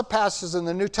lots of passages in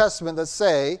the New Testament that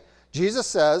say, Jesus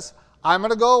says, I'm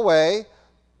going to go away,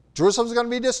 Jerusalem's going to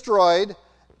be destroyed,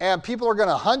 and people are going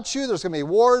to hunt you, there's going to be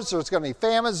wars, there's going to be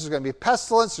famines, there's going to be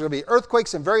pestilence, there's going to be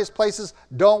earthquakes in various places.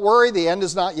 Don't worry, the end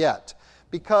is not yet.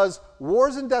 Because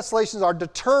wars and desolations are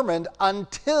determined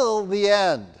until the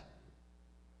end.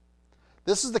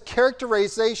 This is the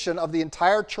characterization of the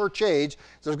entire church age.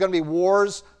 There's going to be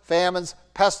wars, famines,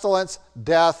 pestilence,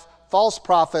 death, false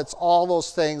prophets, all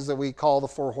those things that we call the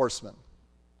four horsemen.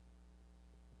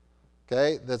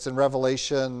 Okay, that's in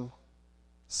Revelation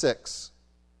 6.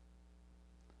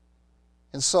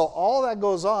 And so all that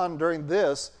goes on during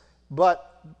this,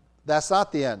 but that's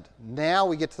not the end. Now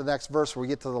we get to the next verse where we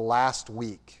get to the last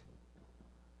week.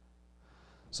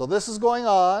 So this is going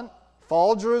on.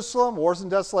 Fall of Jerusalem, wars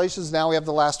and desolations. Now we have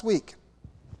the last week.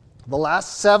 The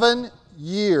last 7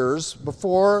 years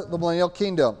before the millennial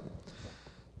kingdom.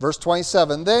 Verse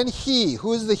 27. Then he,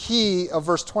 who is the he of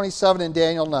verse 27 in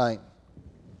Daniel 9?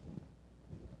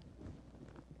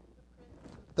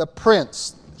 The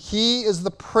prince. He is the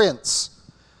prince.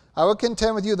 I will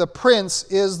contend with you, the prince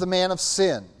is the man of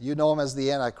sin. You know him as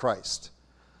the Antichrist.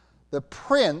 The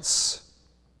prince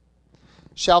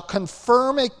shall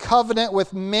confirm a covenant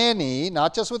with many,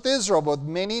 not just with Israel, but with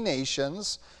many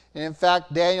nations. And in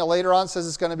fact, Daniel later on says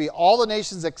it's going to be all the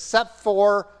nations except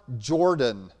for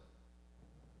Jordan.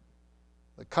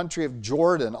 The country of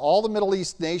Jordan. All the Middle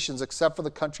East nations except for the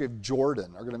country of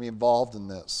Jordan are going to be involved in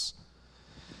this.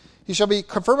 He shall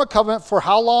confirm a covenant for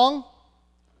how long?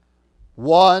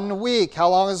 1 week. How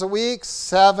long is a week?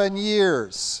 7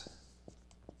 years.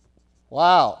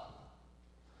 Wow.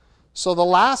 So the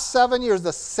last 7 years,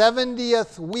 the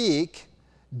 70th week,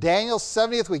 Daniel's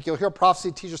 70th week, you'll hear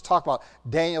prophecy teachers talk about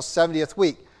Daniel's 70th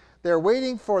week. They're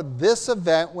waiting for this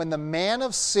event when the man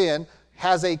of sin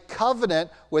has a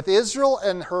covenant with Israel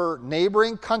and her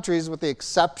neighboring countries, with the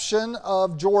exception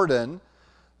of Jordan.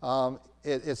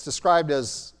 It's described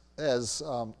as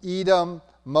Edom,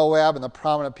 Moab, and the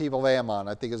prominent people of Ammon,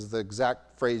 I think is the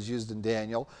exact phrase used in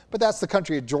Daniel. But that's the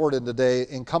country of Jordan today,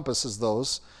 encompasses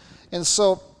those. And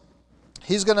so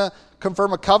he's going to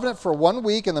confirm a covenant for 1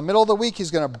 week. In the middle of the week,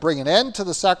 he's going to bring an end to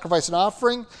the sacrifice and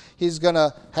offering. He's going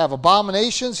to have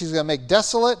abominations. He's going to make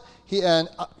desolate. And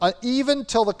even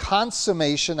till the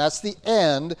consummation, that's the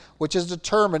end, which is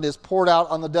determined, is poured out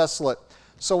on the desolate.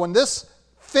 So when this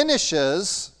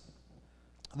finishes,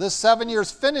 this 7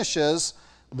 years finishes,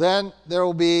 then there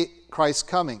will be Christ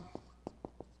coming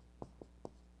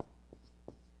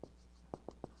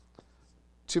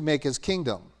to make his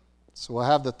kingdom. So we'll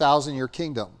have the 1,000-year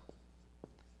kingdom.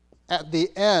 At the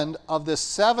end of this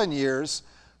 7 years,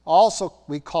 also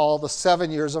we call the 7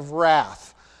 years of wrath,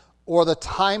 or the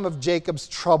time of Jacob's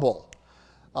trouble.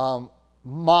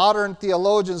 Modern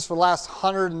theologians for the last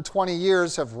 120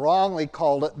 years have wrongly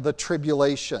called it the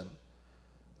tribulation.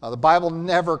 The Bible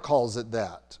never calls it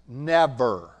that.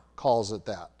 Never calls it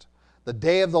that. The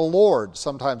day of the Lord,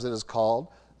 sometimes it is called.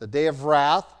 The day of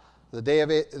wrath, the day of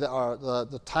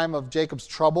the time of Jacob's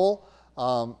trouble,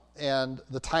 and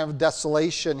the time of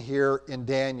desolation here in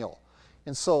Daniel.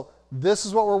 And so this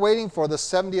is what we're waiting for, the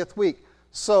 70th week.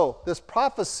 So this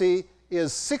prophecy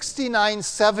is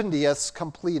 69/70ths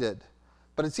completed.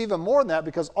 But it's even more than that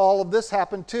because all of this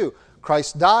happened too.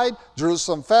 Christ died,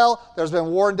 Jerusalem fell, there's been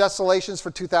war and desolations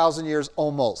for 2,000 years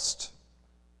almost.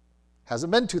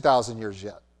 Hasn't been 2,000 years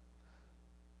yet.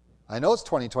 I know it's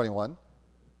 2021,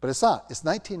 but it's not. It's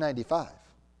 1995,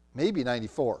 maybe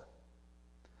 94.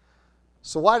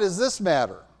 So why does this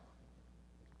matter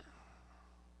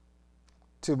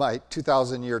to my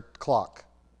 2,000-year clock,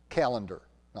 calendar,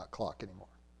 not clock anymore.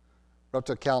 We're up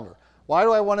to a calendar. Why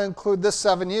do I want to include this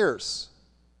 7 years?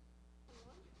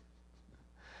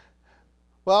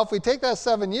 Well, if we take that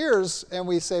 7 years and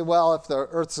we say, well, if the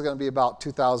earth is going to be about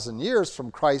 2,000 years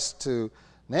from Christ to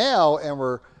now, and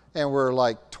we're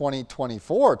like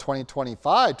 2024,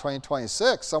 2025,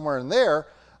 2026, somewhere in there,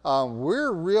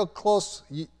 we're real close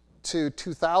to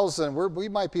 2,000. We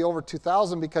might be over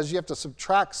 2,000 because you have to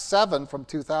subtract 7 from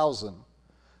 2,000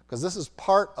 because this is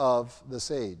part of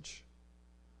this age.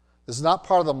 This is not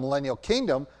part of the millennial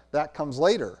kingdom. That comes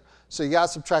later. So you got to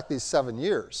subtract these 7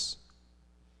 years.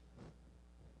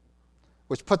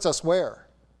 Which puts us where?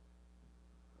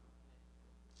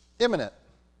 Imminent.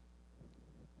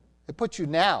 It puts you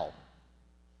now.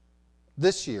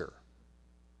 This year.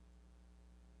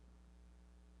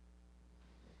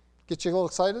 Get you a little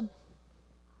excited?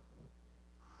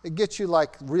 It gets you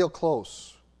like real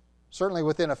close. Certainly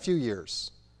within a few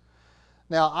years.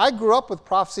 Now, I grew up with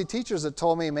prophecy teachers that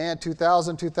told me, man,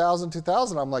 2000, 2000,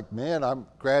 2000. I'm like, man, I'm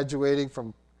graduating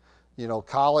from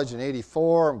college in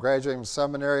 84. I'm graduating from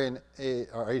seminary in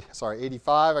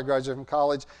 85. I graduated from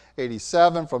college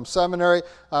 87 from seminary.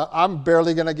 I'm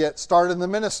barely going to get started in the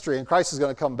ministry, and Christ is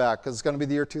going to come back because it's going to be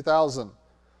the year 2000.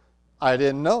 I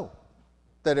didn't know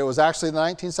that it was actually the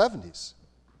 1970s.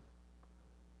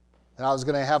 And I was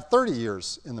going to have 30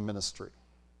 years in the ministry.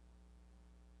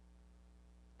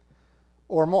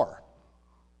 Or more,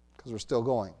 because we're still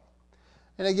going.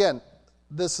 And again,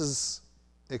 this is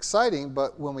exciting,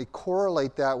 but when we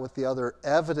correlate that with the other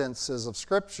evidences of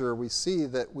Scripture, we see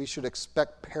that we should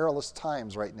expect perilous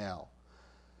times right now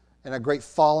and a great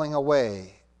falling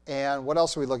away. And what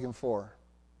else are we looking for?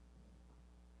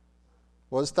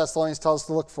 What does Thessalonians tell us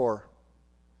to look for?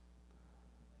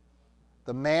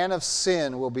 The man of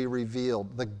sin will be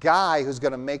revealed. The guy who's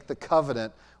going to make the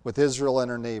covenant with Israel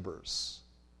and her neighbors.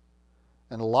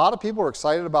 And a lot of people are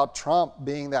excited about Trump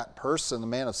being that person, the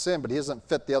man of sin, but he doesn't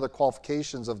fit the other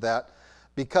qualifications of that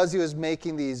because he was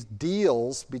making these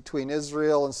deals between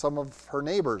Israel and some of her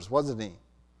neighbors, wasn't he?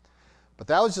 But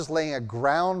that was just laying a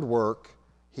groundwork.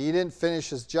 He didn't finish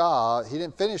his job. He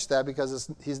didn't finish that because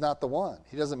he's not the one.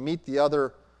 He doesn't meet the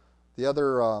other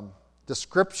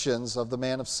descriptions of the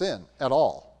man of sin at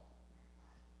all.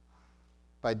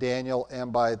 By Daniel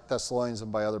and by Thessalonians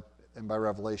and by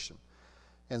Revelation.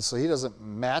 And so he doesn't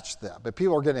match that. But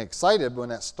people are getting excited when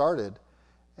that started.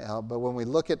 But when we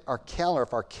look at our calendar,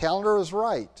 if our calendar is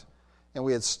right, and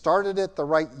we had started it the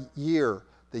right year,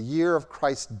 the year of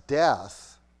Christ's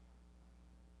death,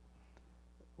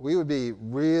 we would be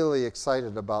really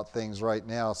excited about things right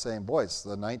now, saying, boy, it's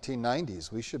the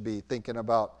 1990s. We should be thinking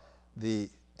about the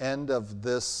end of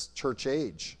this church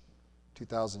age,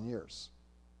 2,000 years.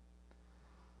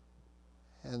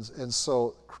 And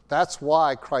so that's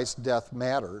why Christ's death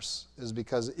matters, is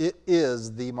because it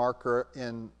is the marker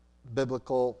in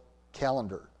biblical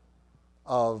calendar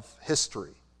of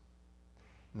history,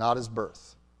 not his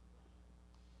birth.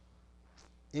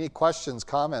 Any questions,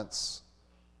 comments?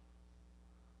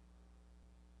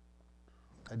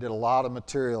 I did a lot of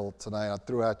material tonight. I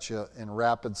threw at you in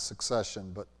rapid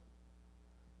succession, but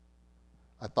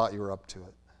I thought you were up to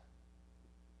it.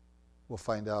 We'll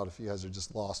find out if you guys are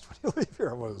just lost when you leave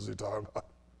here. What is he talking about?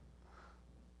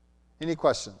 Any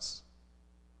questions?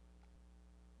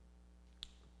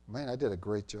 Man, I did a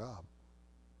great job.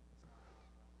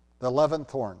 The 11th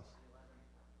horn.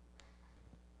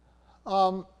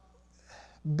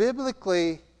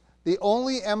 Biblically, the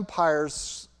only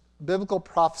empires biblical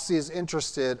prophecy is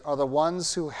interested are the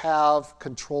ones who have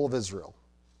control of Israel.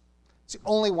 It's the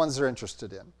only ones they're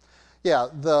interested in. Yeah,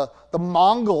 the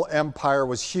Mongol Empire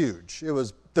was huge. It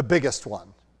was the biggest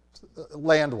one,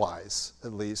 land-wise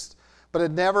at least. But it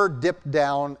never dipped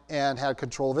down and had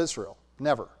control of Israel.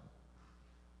 Never.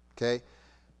 Okay?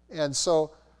 And so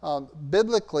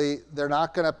biblically, they're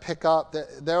not going to pick up,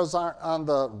 those aren't on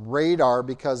the radar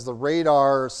because the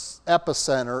radar's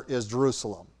epicenter is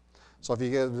Jerusalem. So if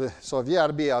you got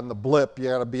to be on the blip, you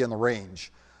got to be in the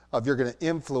range of you're going to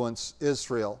influence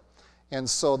Israel. And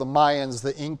so the Mayans,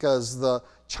 the Incas, the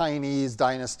Chinese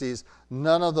dynasties,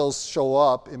 none of those show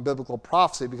up in biblical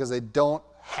prophecy because they don't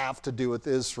have to do with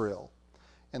Israel.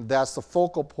 And that's the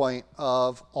focal point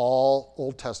of all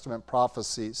Old Testament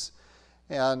prophecies.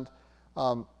 And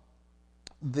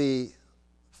the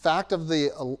fact of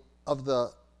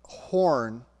the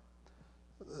horn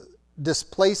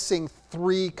displacing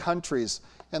 3 countries,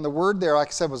 and the word there, like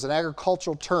I said, was an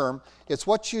agricultural term. It's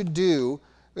what you do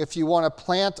if you want to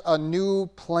plant a new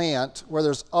plant where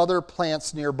there's other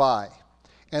plants nearby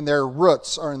and their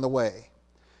roots are in the way.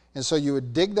 And so you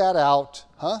would dig that out,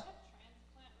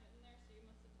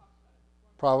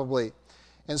 Probably.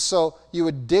 And so you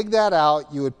would dig that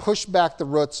out, you would push back the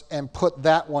roots and put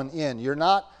that one in. You're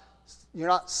not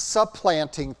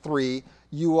supplanting 3,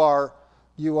 you are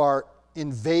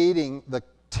invading the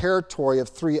territory of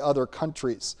 3 other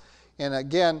countries. And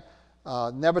again,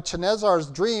 Nebuchadnezzar's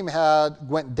dream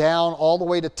went down all the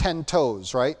way to 10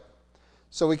 toes, right?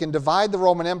 So we can divide the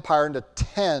Roman Empire into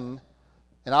 10,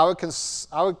 and I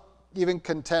would even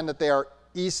contend that they are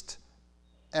east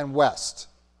and west.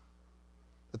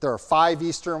 That there are 5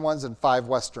 eastern ones and 5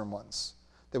 western ones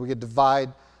that we could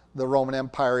divide the Roman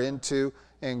Empire into,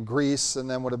 and Greece and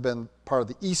then would have been part of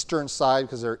the eastern side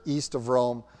because they're east of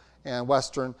Rome, and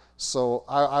western. So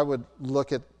I would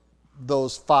look at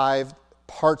those 5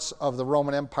 parts of the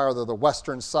Roman Empire, they're the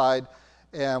western side,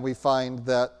 and we find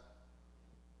that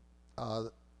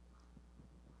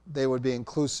they would be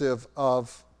inclusive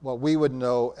of what we would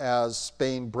know as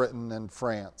Spain, Britain, and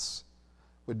France,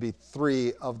 would be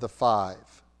 3 of the 5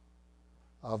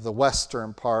 of the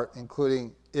western part,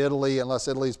 including Italy, unless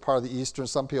Italy is part of the eastern.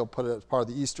 Some people put it as part of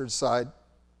the eastern side,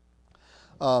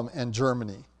 and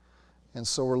Germany. And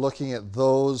so we're looking at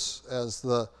those as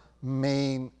the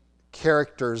main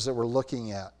characters that we're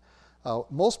looking at.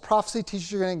 Most prophecy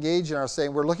teachers you're going to engage in are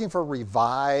saying we're looking for a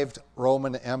revived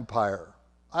Roman Empire.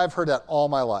 I've heard that all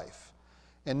my life,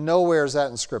 and nowhere is that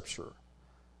in Scripture.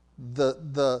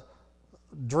 The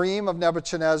dream of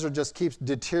Nebuchadnezzar just keeps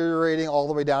deteriorating all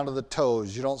the way down to the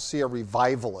toes. You don't see a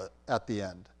revival at the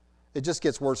end. It just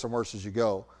gets worse and worse as you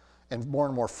go, and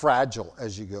more fragile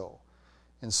as you go.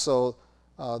 And so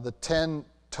the 10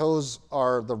 toes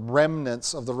are the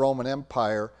remnants of the Roman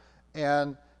Empire,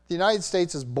 and the United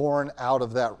States is born out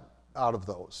of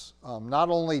those. Not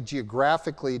only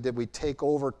geographically did we take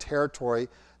over territory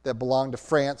that belonged to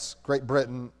France, Great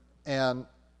Britain, and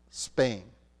Spain,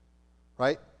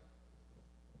 right?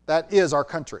 That is our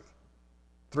country,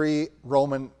 3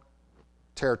 Roman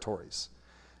territories.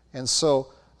 And so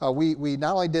we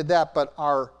not only did that, but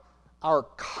our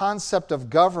concept of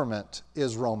government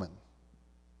is Roman.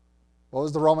 What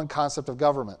was the Roman concept of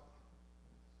government?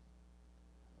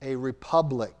 A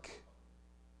republic.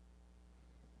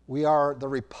 We are the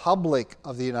republic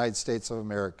of the United States of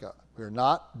America. We're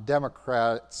not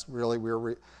Democrats, really.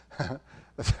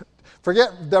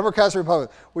 Forget Democrats and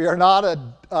Republicans. We are not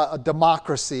a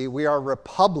democracy. We are a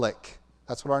republic.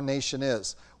 That's what our nation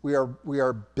is. We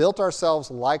are built ourselves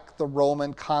like the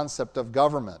Roman concept of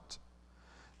government.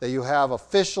 That you have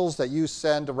officials that you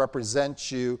send to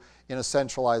represent you in a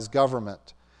centralized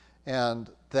government. And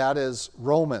that is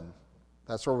Roman.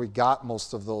 That's where we got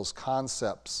most of those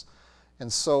concepts.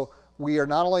 And so we are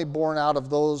not only born out of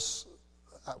those,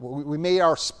 we made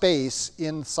our space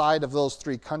inside of those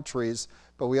 3 countries,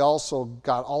 but we also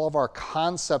got all of our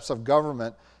concepts of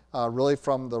government really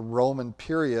from the Roman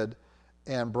period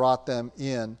and brought them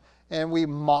in. And we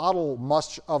model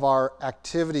much of our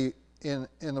activity in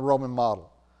the Roman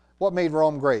model. What made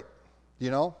Rome great? Do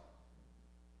you know?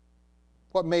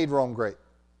 What made Rome great?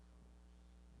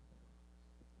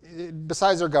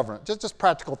 Besides their government, just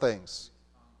practical things.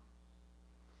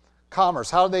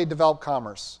 Commerce. How did they develop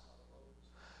commerce?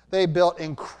 They built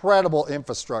incredible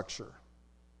infrastructure.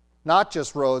 Not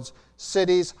just roads,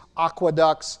 cities,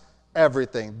 aqueducts,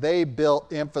 everything. They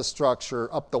built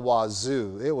infrastructure up the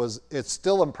wazoo. It's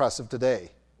still impressive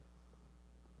today.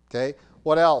 Okay?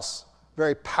 What else?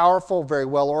 Very powerful, very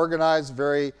well organized,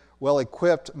 very well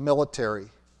equipped military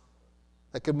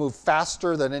that could move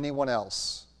faster than anyone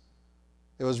else.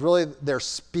 It was really their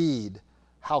speed,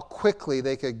 how quickly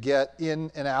they could get in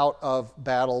and out of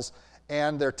battles,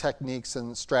 and their techniques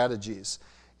and strategies.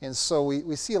 And so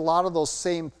we see a lot of those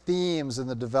same themes in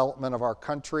the development of our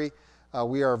country.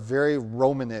 We are very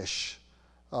Romanish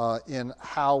in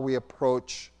how we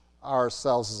approach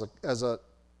ourselves as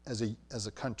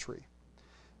a country.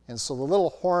 And so the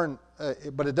little horn,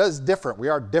 but it is different. We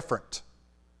are different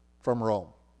from Rome.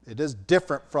 It is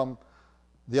different from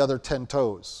the other 10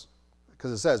 toes,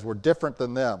 because it says we're different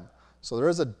than them. So there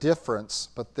is a difference,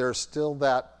 but there's still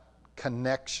that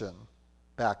connection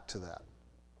back to that.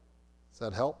 Does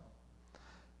that help?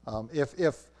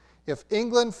 If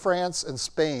England, France, and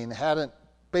Spain hadn't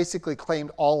basically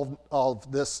claimed all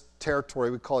of this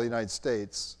territory we call the United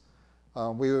States,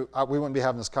 we wouldn't be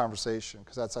having this conversation,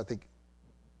 because that's, I think,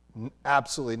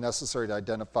 absolutely necessary to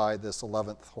identify this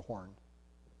 11th horn.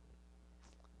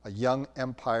 A young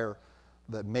empire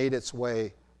that made its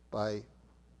way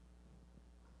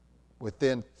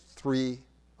within 3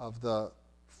 of the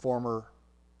former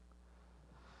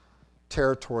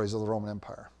territories of the Roman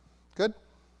Empire. Good?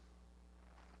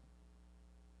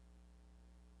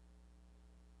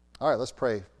 All right, let's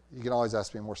pray. You can always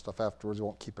ask me more stuff afterwards. We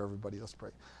won't keep everybody. Let's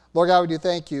pray. Lord God, we do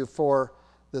thank you for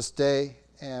this day,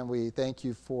 and we thank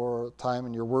you for time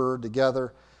in your word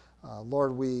together.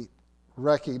 Lord, we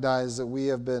recognize that we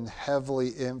have been heavily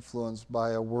influenced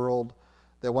by a world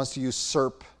that wants to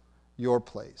usurp your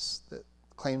place, that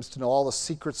claims to know all the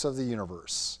secrets of the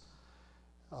universe,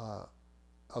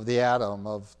 of the atom,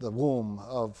 of the womb,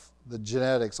 of the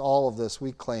genetics. All of this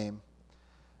we claim.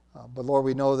 But Lord,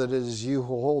 we know that it is you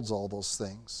who holds all those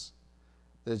things.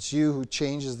 That it's you who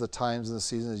changes the times and the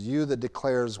seasons. It's you that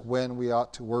declares when we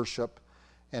ought to worship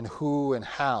and who and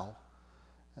how.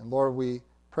 And Lord, we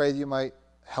pray that you might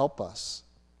help us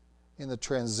in the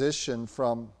transition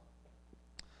from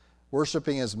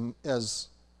worshiping as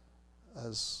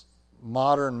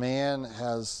modern man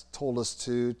has told us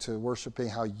to worshiping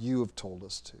how you have told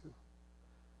us to.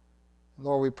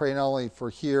 Lord, we pray not only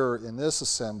for here in this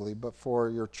assembly, but for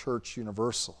your church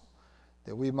universal,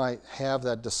 that we might have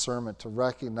that discernment to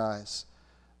recognize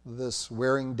this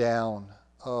wearing down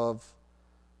of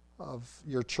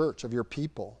your church, of your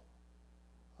people,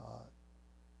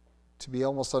 to be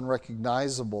almost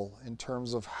unrecognizable in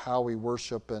terms of how we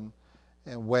worship and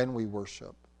when we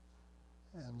worship.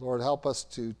 And Lord, help us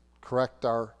to correct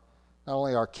not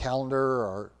only our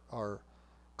calendar, our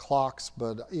clocks,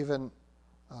 but even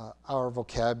our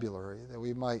vocabulary, that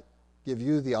we might give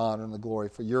you the honor and the glory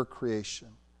for your creation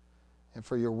and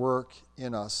for your work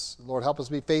in us. Lord, help us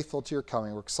be faithful to your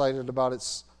coming. We're excited about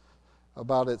its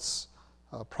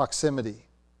proximity,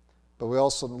 but we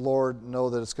also, Lord, know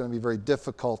that it's going to be very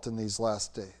difficult in these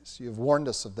last days. You've warned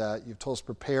us of that. You've told us to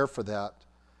prepare for that.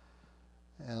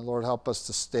 And Lord, help us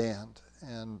to stand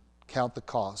and count the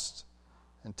cost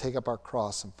and take up our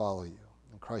cross and follow you.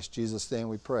 In Christ Jesus' name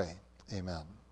we pray. Amen.